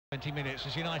20 minutes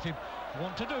as United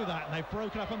want to do that, and they've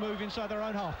broken up a move inside their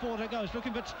own half. Forward it goes,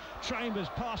 looking for Chambers,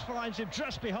 pass finds him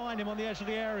just behind him on the edge of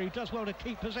the area. He does well to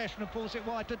keep possession and pulls it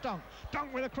wide to Dunk.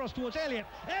 Dunk with a cross towards Elliott.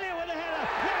 Elliott with a header,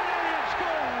 and Elliott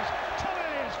scores! Tom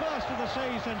Elliott's first of the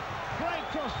season. Great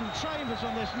cross from Chambers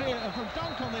on this from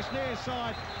Dunk on this near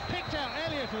side. Picked out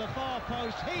Elliott to the far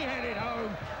post. He headed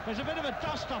home. There's a bit of a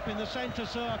dust-up in the centre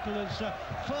circle as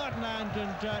Ferdinand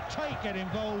and Tate get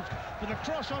involved. But a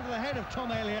cross onto the head of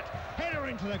Tom Elliott. Header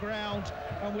into the ground,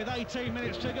 and with 18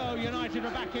 minutes to go, United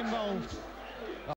are back involved.